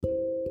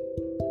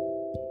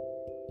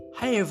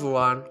Hi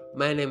everyone,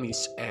 my name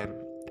is M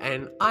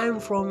and I'm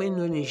from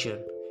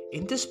Indonesia.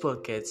 In this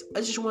podcast,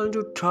 I just want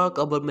to talk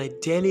about my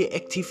daily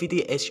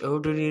activity as an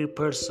ordinary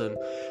person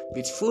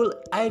with full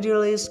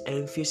idealism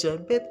and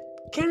vision that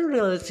can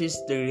relate with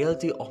the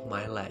reality of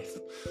my life.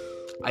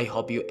 I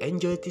hope you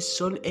enjoyed this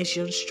Sun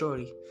Asian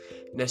story.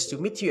 Nice to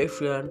meet you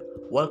everyone.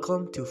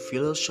 Welcome to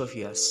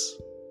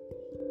Philosophias.